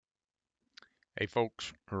Hey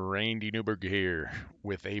folks, Randy Newberg here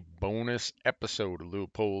with a bonus episode of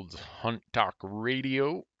Leopold's Hunt Talk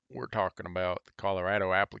Radio. We're talking about the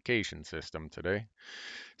Colorado application system today.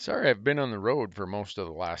 Sorry, I've been on the road for most of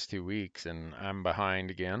the last 2 weeks and I'm behind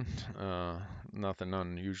again. Nothing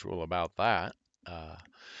unusual about that. Uh,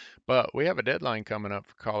 but we have a deadline coming up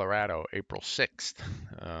for Colorado, April 6th.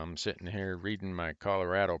 I'm sitting here reading my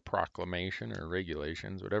Colorado proclamation or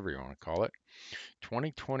regulations, whatever you want to call it.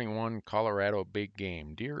 2021 Colorado Big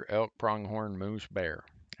Game Deer, Elk, Pronghorn, Moose, Bear.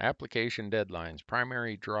 Application deadlines.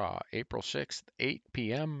 Primary draw April 6th, 8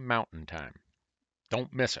 p.m. Mountain Time.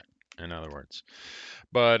 Don't miss it, in other words.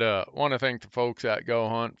 But want to thank the folks at Go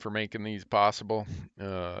Hunt for making these possible.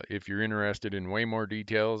 If you're interested in way more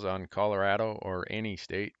details on Colorado or any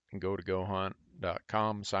state, go to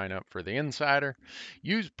GoHunt.com, sign up for the Insider,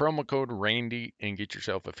 use promo code RANDY, and get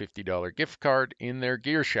yourself a $50 gift card in their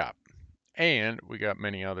gear shop. And we got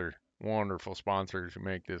many other wonderful sponsors who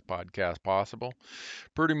make this podcast possible.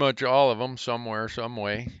 Pretty much all of them, somewhere, some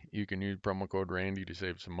way. You can use promo code Randy to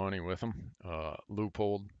save some money with them.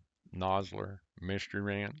 Loophole, Nosler, Mystery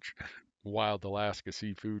Ranch, Wild Alaska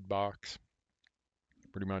Seafood Box.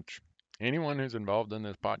 Pretty much anyone who's involved in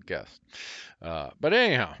this podcast. But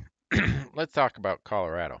anyhow, let's talk about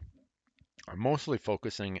Colorado. I'm mostly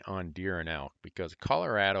focusing on deer and elk because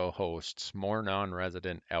Colorado hosts more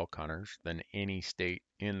non-resident elk hunters than any state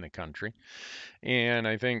in the country. And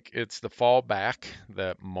I think it's the fallback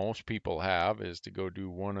that most people have is to go do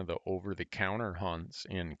one of the over-the-counter hunts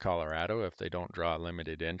in Colorado if they don't draw a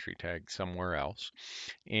limited entry tag somewhere else.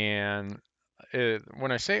 And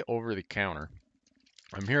when I say over-the-counter,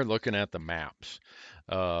 I'm here looking at the maps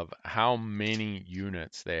of how many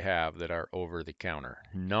units they have that are over the counter.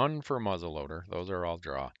 None for muzzleloader, those are all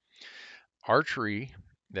draw. Archery,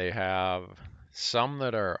 they have some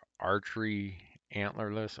that are archery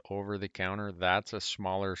antlerless over the counter. That's a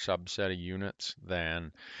smaller subset of units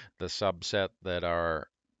than the subset that are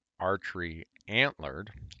archery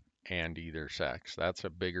antlered and either sex. That's a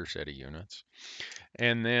bigger set of units.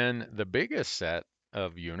 And then the biggest set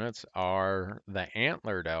of units are the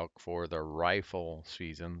antlered elk for the rifle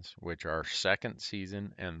seasons, which are second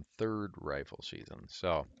season and third rifle season.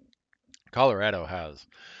 So Colorado has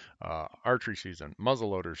archery season,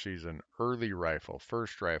 muzzleloader season, early rifle,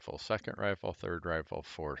 first rifle, second rifle, third rifle,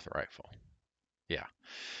 fourth rifle. Yeah.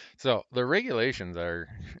 So the regulations are,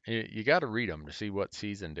 you got to read them to see what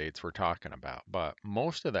season dates we're talking about. But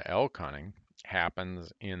most of the elk hunting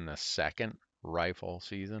happens in the second rifle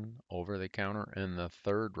season over the counter and the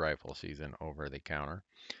third rifle season over the counter.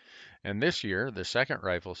 And this year, the second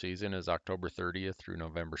rifle season is October 30th through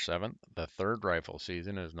November 7th. The third rifle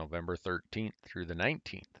season is November 13th through the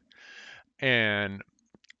 19th. And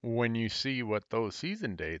when you see what those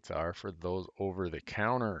season dates are for those over the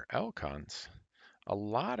counter elk hunts, a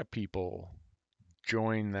lot of people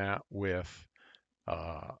join that with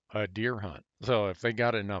a deer hunt. So if they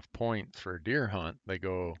got enough points for a deer hunt, they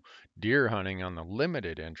go deer hunting on the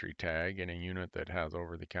limited entry tag in a unit that has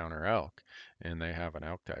over the counter elk, and they have an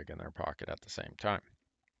elk tag in their pocket at the same time.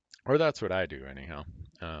 Or that's what I do, anyhow.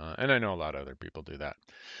 And I know a lot of other people do that.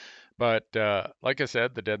 But like I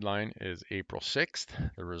said, the deadline is April 6th.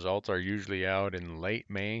 The results are usually out in late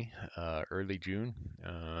May, early June.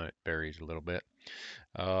 It varies a little bit.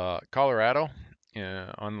 Colorado,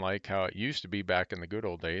 unlike how it used to be back in the good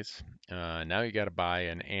old days, now you got to buy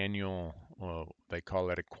an annual, well, they call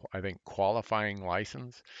it I think, qualifying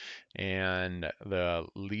license. And the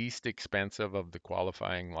least expensive of the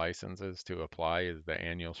qualifying licenses to apply is the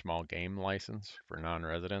annual small game license for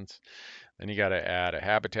non-residents. Then you got to add a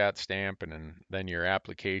habitat stamp and then your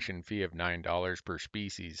application fee of $9 per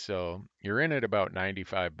species. So you're in at about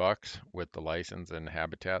 95 bucks with the license and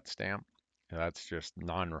habitat stamp. That's just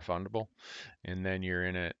non-refundable. And then you're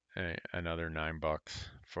in at another $9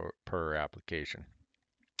 for per application.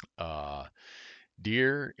 Uh,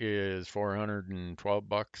 Deer is 412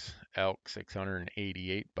 bucks, elk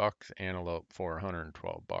 688 bucks, antelope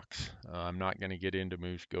 412 bucks. I'm not going to get into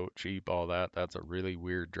moose, goat, sheep, all that. That's a really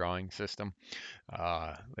weird drawing system.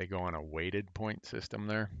 They go on a weighted point system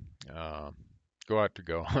there. Go out to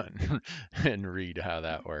go hunt and read how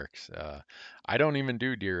that works. I don't even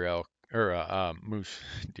do deer elk or moose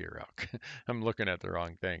deer elk. I'm looking at the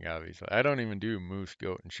wrong thing, obviously. I don't even do moose,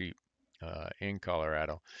 goat, and sheep in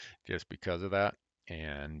Colorado just because of that.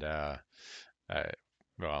 And I,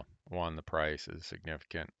 well, one, the price is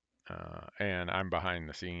significant, and I'm behind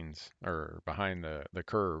the scenes or behind the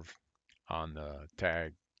curve on the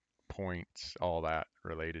tag points, all that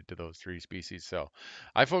related to those three species. So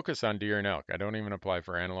I focus on deer and elk. I don't even apply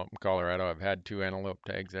for antelope in Colorado. I've had 2 antelope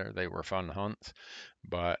tags there. They were fun hunts,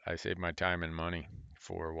 but I save my time and money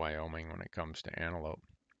for Wyoming when it comes to antelope.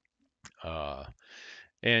 Uh,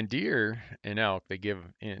 and deer and elk, they give,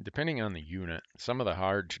 depending on the unit, some of the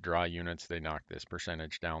hard to draw units, they knock this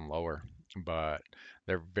percentage down lower, but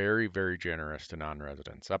they're very, very generous to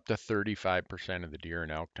non-residents. Up to 35% of the deer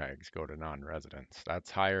and elk tags go to non-residents.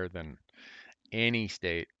 That's higher than any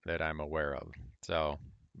state that I'm aware of. So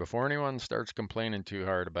before anyone starts complaining too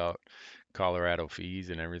hard about Colorado fees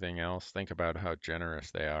and everything else, think about how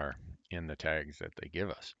generous they are in the tags that they give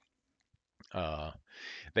us. Uh,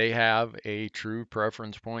 they have a true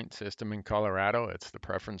preference point system in Colorado. It's the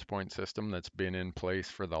preference point system that's been in place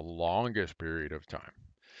for the longest period of time.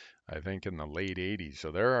 I think in the late 80s.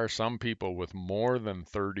 So there are some people with more than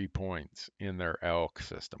 30 points in their elk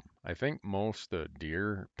system. I think most the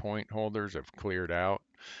deer point holders have cleared out,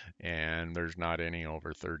 and there's not any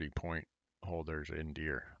over 30 point holders in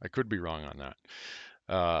deer. I could be wrong on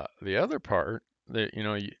that. The other part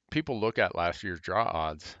that, people look at last year's draw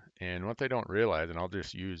odds, and what they don't realize, and I'll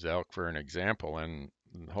just use elk for an example, and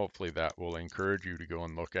hopefully that will encourage you to go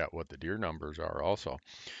and look at what the deer numbers are also.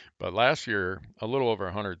 But last year, a little over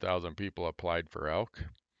 100,000 people applied for elk,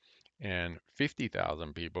 and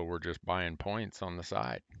 50,000 people were just buying points on the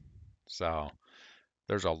side. So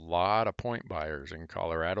there's a lot of point buyers in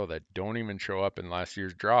Colorado that don't even show up in last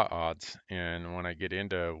year's draw odds. And when I get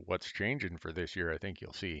into what's changing for this year, I think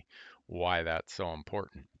you'll see why that's so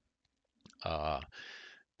important. Uh,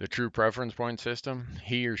 the true preference point system,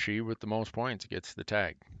 he or she with the most points gets the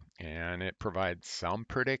tag. And it provides some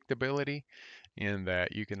predictability in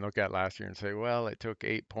that you can look at last year and say, well, it took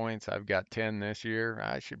 8 points. I've got 10 this year.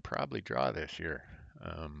 I should probably draw this year.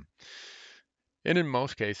 Um, and in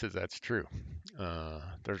most cases, that's true.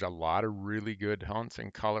 There's a lot of really good hunts in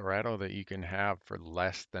Colorado that you can have for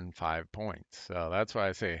less than 5 points. So that's why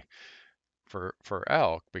I say for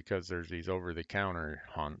elk, because there's these over-the-counter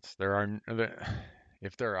hunts.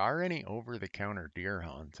 If there are any over-the-counter deer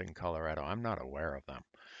hunts in Colorado, I'm not aware of them.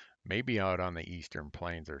 Maybe out on the eastern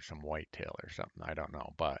plains there's some whitetail or something. I don't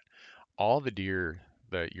know. But all the deer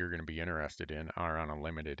that you're going to be interested in are on a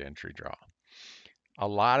limited entry draw. A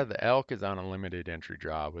lot of the elk is on a limited entry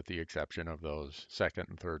draw, with the exception of those second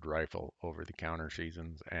and third rifle over the counter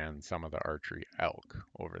seasons and some of the archery elk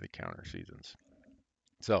over the counter seasons.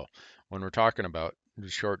 So, when we're talking about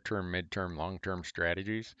short term, mid term, long term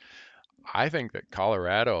strategies, I think that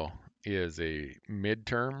Colorado is a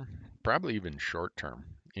midterm, probably even short term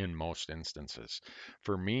in most instances.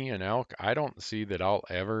 For me, an elk, I don't see that I'll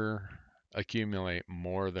ever accumulate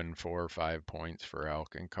more than 4 or 5 points for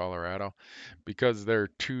elk in Colorado, because their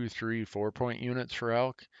 2, 3, 4 point units for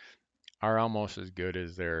elk are almost as good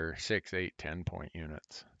as their 6, 8, 10 point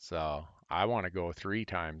units. So I want to go 3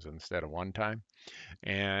 times instead of 1 time.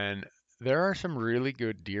 And there are some really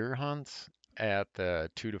good deer hunts at the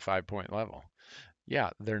 2 to 5 point level.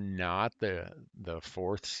 Yeah, they're not the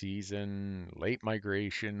fourth season late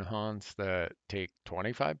migration hunts that take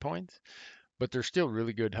 25 points, but they're still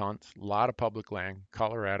really good hunts. A lot of public land.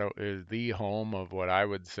 Colorado is the home of what I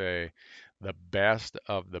would say the best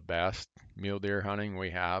of the best mule deer hunting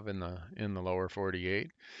we have in the lower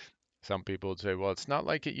 48. Some people would say, well, it's not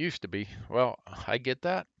like it used to be. Well, I get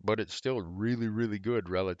that, but it's still really, really good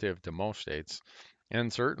relative to most states.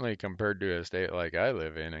 And certainly compared to a state like I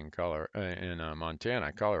live in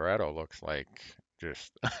Montana, Colorado looks like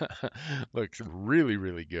just looks really,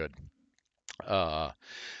 really good. Uh,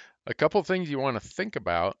 a couple things you want to think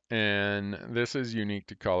about, and this is unique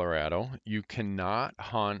to Colorado. You cannot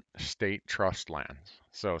hunt state trust lands.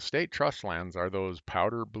 So, state trust lands are those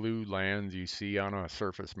powder blue lands you see on a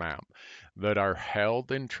surface map that are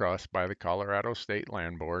held in trust by the Colorado State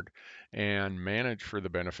Land Board and managed for the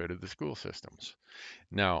benefit of the school systems.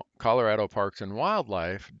 Now, Colorado Parks and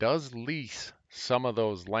Wildlife does lease some of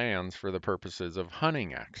those lands for the purposes of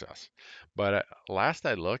hunting access. But last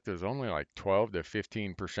I looked, there's only like 12 to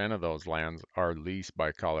 15% of those lands are leased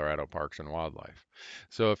by Colorado Parks and Wildlife.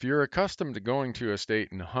 So if you're accustomed to going to a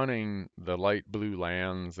state and hunting the light blue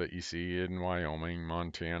lands that you see in Wyoming,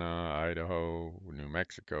 Montana, Idaho, New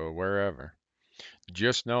Mexico, wherever,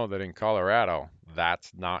 just know that in Colorado,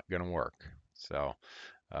 that's not going to work. So,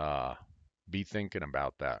 uh, be thinking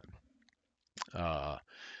about that. Uh,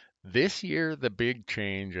 this year, the big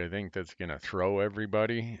change I think that's going to throw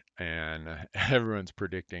everybody, and everyone's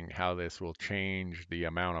predicting how this will change the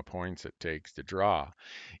amount of points it takes to draw,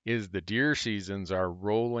 is the deer seasons are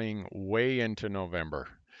rolling way into November.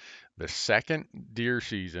 The second deer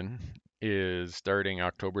season is starting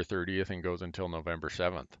October 30th and goes until November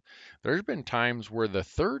 7th. There's been times where the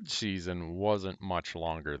third season wasn't much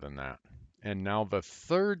longer than that. And now the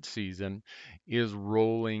third season is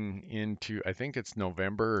rolling into, I think it's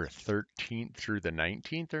November 13th through the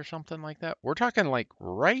 19th or something like that. We're talking like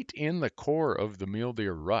right in the core of the mule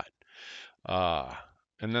deer rut. Uh,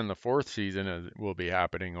 and then the fourth season will be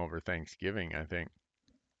happening over Thanksgiving, I think,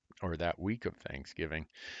 or that week of Thanksgiving.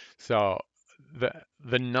 So the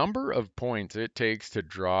the number of points it takes to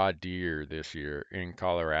draw deer this year in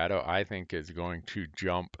Colorado, I think is going to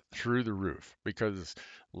jump through the roof because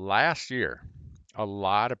last year a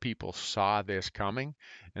lot of people saw this coming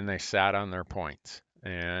and they sat on their points.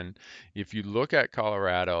 And if you look at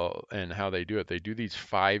Colorado and how they do these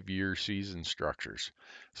 5-year season structures.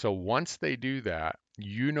 So once they do that,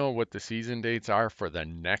 you know what the season dates are for the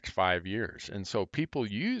next 5 years. And so people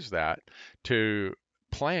use that to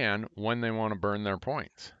plan when they want to burn their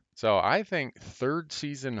points. So I think third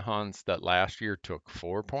season hunts that last year took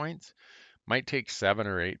 4 points might take 7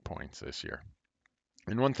 or 8 points this year.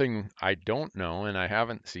 And one thing I don't know, and I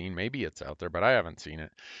haven't seen, maybe it's out there, but I haven't seen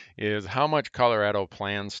it, is how much Colorado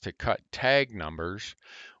plans to cut tag numbers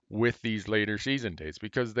with these later season dates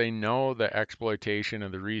because they know the exploitation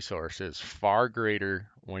of the resource is far greater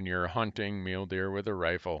when you're hunting mule deer with a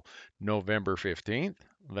rifle November 15th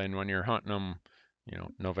than when you're hunting them,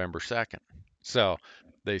 November 2nd. So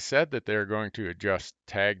they said that they're going to adjust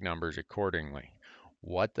tag numbers accordingly.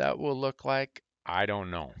 What that will look like, I don't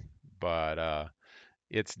know. But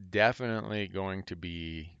it's definitely going to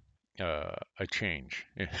be a change.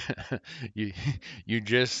 you you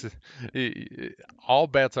just all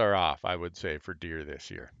bets are off, I would say, for deer this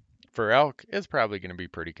year. For elk, it's probably going to be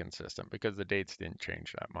pretty consistent because the dates didn't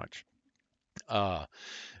change that much. Uh,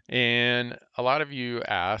 and a lot of you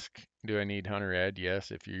ask, do I need hunter ed?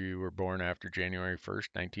 Yes, if you were born after January 1st,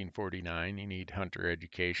 1949, you need hunter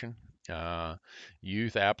education. Uh,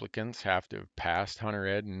 Youth applicants have to have passed hunter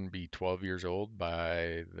ed and be 12 years old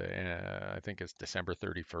by I think it's December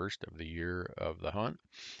 31st of the year of the hunt.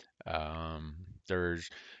 There's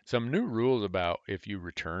some new rules about if you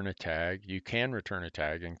return a tag. You can return a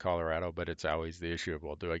tag in Colorado, but it's always the issue of,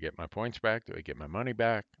 well, do I get my points back? Do I get my money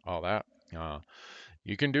back? All that. Uh,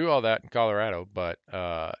 you can do all that in Colorado, but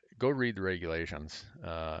go read the regulations.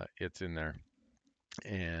 It's in there,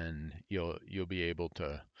 and you'll be able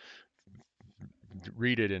to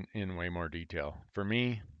read it in way more detail. For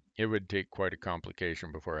me, it would take quite a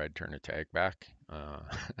complication before I'd turn a tag back.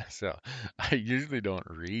 So I usually don't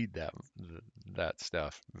read that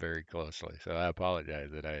stuff very closely. So I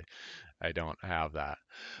apologize that I don't have that.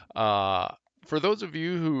 Uh, for those of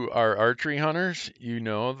you who are archery hunters, you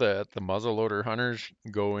know that the muzzleloader hunters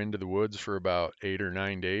go into the woods for about 8 or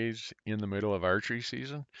 9 days in the middle of archery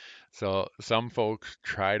season. So some folks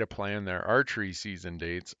try to plan their archery season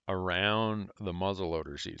dates around the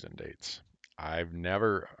muzzleloader season dates. I've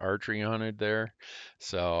never archery hunted there,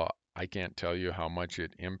 so I can't tell you how much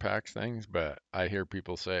it impacts things, but I hear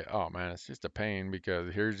people say, "Oh man, it's just a pain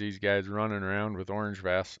because here's these guys running around with orange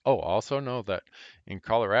vests." Oh, also know that in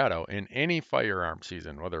Colorado, in any firearm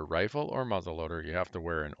season, whether rifle or muzzleloader, you have to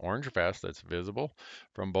wear an orange vest that's visible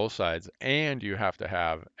from both sides, and you have to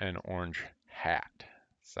have an orange hat.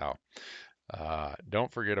 So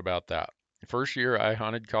don't forget about that. First year I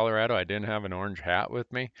hunted Colorado, I didn't have an orange hat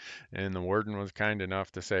with me, and the warden was kind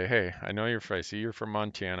enough to say, "Hey, I see you're from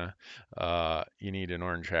Montana. You need an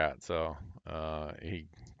orange hat." So he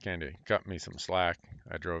kind of cut me some slack.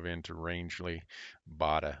 I drove into Rangeley,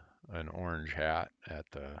 bought an orange hat at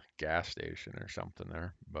the gas station or something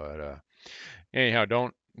there. But anyhow,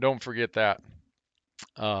 don't forget that.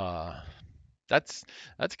 Uh, that's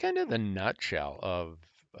that's kind of the nutshell of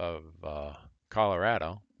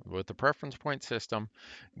Colorado with the preference point system.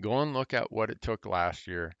 Go and look at what it took last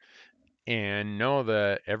year, and know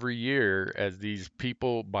that every year, as these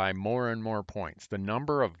people buy more and more points, the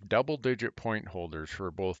number of double-digit point holders for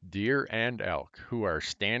both deer and elk who are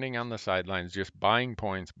standing on the sidelines just buying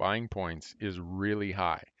points, is really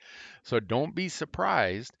high. So don't be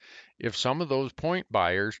surprised if some of those point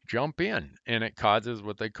buyers jump in and it causes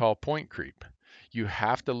what they call point creep. You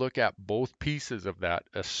have to look at both pieces of that,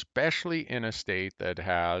 especially in a state that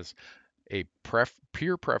has a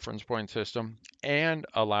peer preference point system and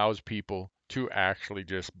allows people to actually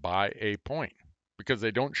just buy a point because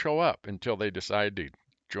they don't show up until they decide to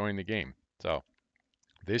join the game. So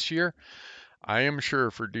this year, I am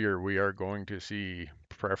sure for deer, we are going to see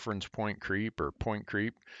preference point creep or point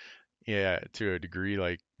creep, yeah, to a degree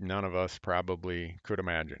like none of us probably could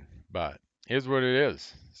imagine, but is what it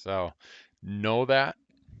is. So know that,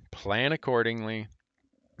 plan accordingly,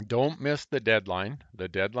 Don't miss the deadline. The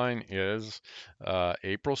deadline is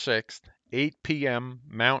April 6th, 8 p.m.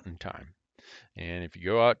 Mountain Time. And if you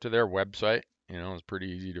go out to their website, it's pretty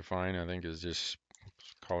easy to find. I think it's just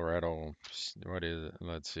Colorado. What is it?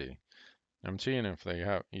 Let's see. I'm seeing if they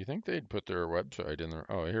have. You think they'd put their website in there?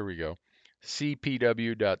 Oh, here we go.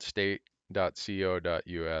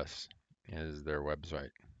 cpw.state.co.us is their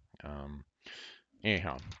website. Um,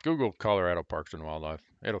 Anyhow, Google Colorado Parks and Wildlife.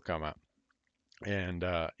 It'll come up. And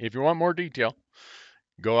if you want more detail,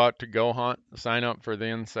 go out to Go Hunt, sign up for the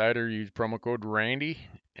Insider, use promo code Randy,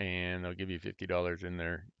 and they'll give you $50 in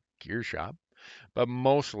their gear shop. But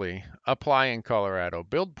mostly apply in Colorado.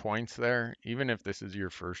 Build points there, even if this is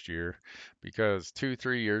your first year, because 2,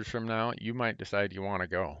 3 years from now, you might decide you want to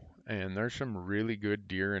go. And there's some really good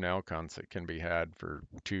deer and elk hunts that can be had for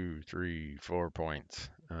 2, 3, 4 points.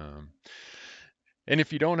 And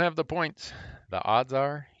if you don't have the points, the odds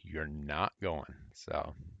are you're not going.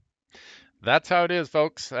 So that's how it is,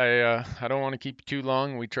 folks. I don't want to keep you too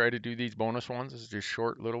long. We try to do these bonus ones. It's just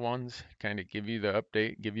short little ones, kind of give you the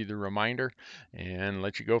update, give you the reminder, and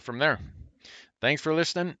let you go from there. Thanks for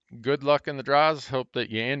listening. Good luck in the draws. Hope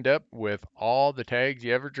that you end up with all the tags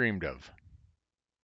you ever dreamed of.